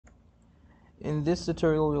In this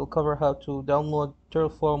tutorial, we'll cover how to download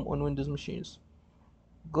Terraform on Windows machines.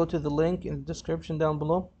 Go to the link in the description down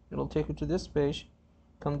below. It'll take you to this page.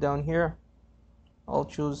 Come down here. I'll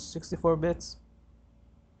choose 64 bits.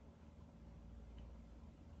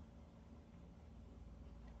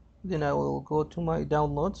 Then I will go to my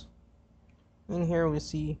downloads. In here we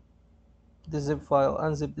see the zip file.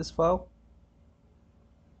 Unzip this file.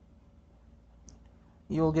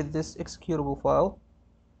 You will get this executable file.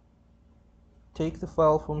 Take the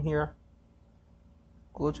file from here.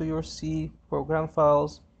 Go to your C program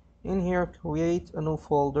files. In here, create a new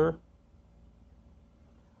folder.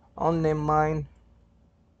 I'll name mine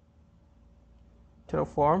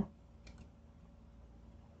Terraform.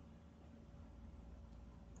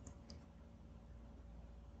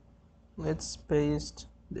 Let's paste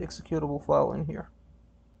the executable file in here.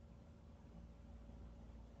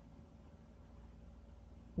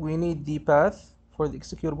 We need the path for the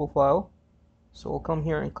executable file, so we'll come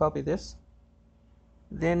here and copy this.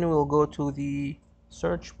 Then we'll go to the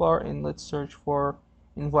search bar and let's search for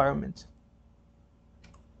environment.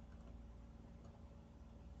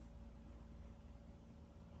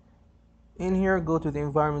 In here, go to the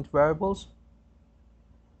environment variables.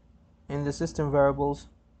 In the system variables,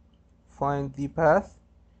 find the path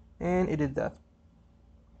and edit that.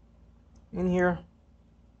 In here,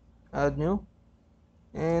 add new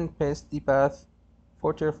and paste the path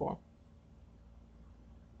for Terraform.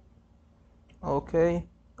 Okay.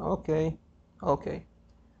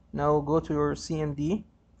 Now go to your CMD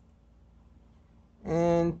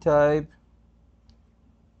and type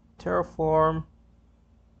Terraform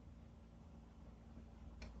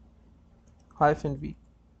 -v.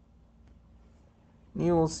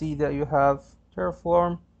 You will see that you have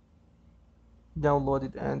Terraform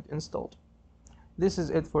downloaded and installed. This is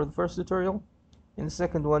it for the first tutorial. In the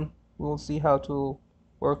second one, we will see how to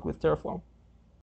work with Terraform.